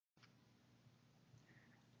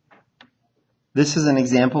This is an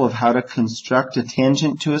example of how to construct a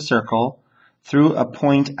tangent to a circle through a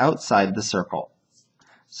point outside the circle.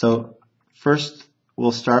 So first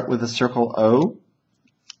we'll start with a circle O,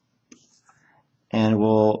 and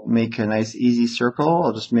we'll make a nice easy circle.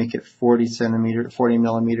 I'll just make it 40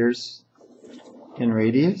 millimeters in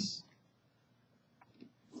radius.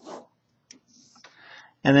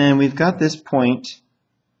 And then we've got this point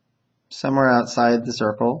somewhere outside the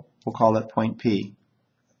circle. We'll call it point P.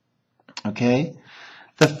 Okay?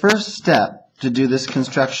 The first step to do this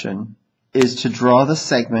construction is to draw the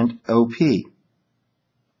segment OP.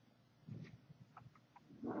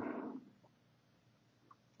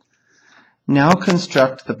 Now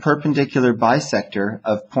construct the perpendicular bisector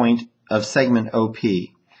of segment OP.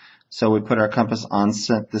 So we put our compass on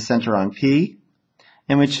the center on P,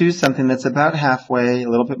 and we choose something that's about halfway, a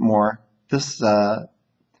little bit more. This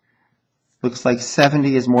looks like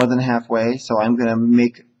 70 is more than halfway, so I'm going to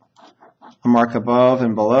make a mark above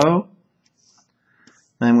and below.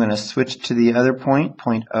 Then I'm going to switch to the other point,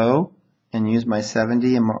 point O, and use my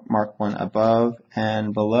 70 and mark one above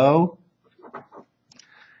and below.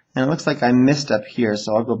 And it looks like I missed up here,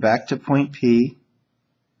 so I'll go back to point P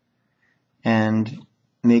and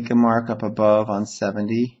make a mark up above on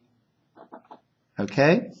 70.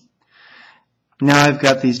 Okay? Now I've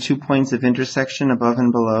got these 2 points of intersection above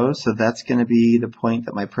and below, so that's going to be the point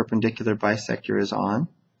that my perpendicular bisector is on.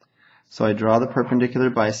 So I draw the perpendicular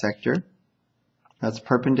bisector. That's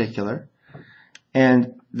perpendicular.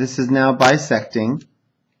 And this is now bisecting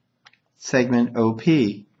segment OP.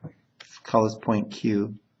 Let's call this point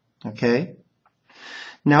Q. Okay?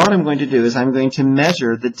 Now what I'm going to do is I'm going to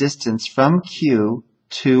measure the distance from Q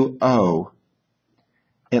to O.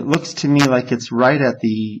 It looks to me like it's right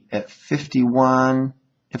at 51.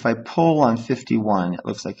 If I pull on 51, it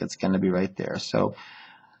looks like it's going to be right there. So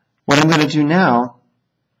what I'm going to do now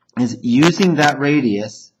is, using that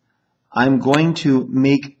radius, I'm going to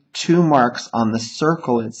make 2 marks on the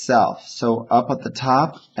circle itself. So up at the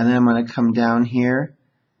top, and then I'm going to come down here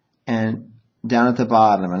and down at the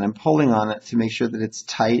bottom, and I'm pulling on it to make sure that it's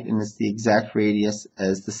tight and it's the exact radius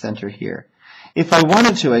as the center here. If I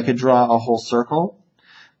wanted to, I could draw a whole circle,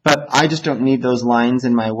 but I just don't need those lines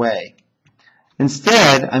in my way.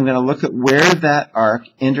 Instead, I'm going to look at where that arc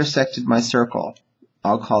intersected my circle.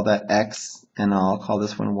 I'll call that X, and I'll call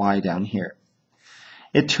this one Y down here.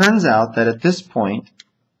 It turns out that at this point,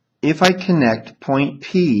 if I connect point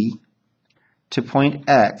P to point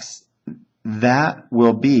X, that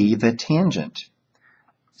will be the tangent.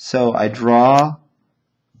 So I draw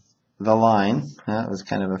the line. That was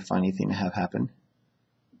kind of a funny thing to have happen.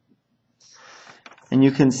 And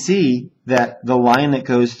you can see that the line that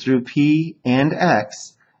goes through P and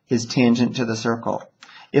X is tangent to the circle.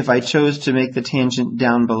 If I chose to make the tangent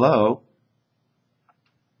down below,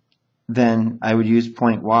 then I would use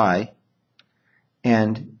point Y,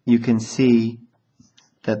 and you can see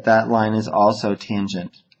that that line is also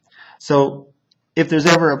tangent. So if there's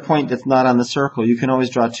ever a point that's not on the circle, you can always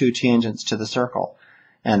draw 2 tangents to the circle,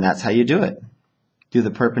 and that's how you do it. Do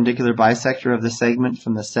the perpendicular bisector of the segment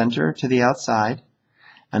from the center to the outside,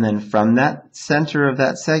 and then from that center of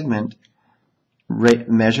that segment,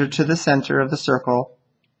 measure to the center of the circle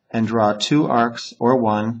and draw 2 arcs or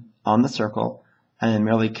 1 on the circle, and then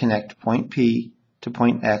merely connect point P to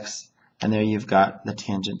point X, and there you've got the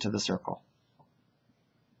tangent to the circle.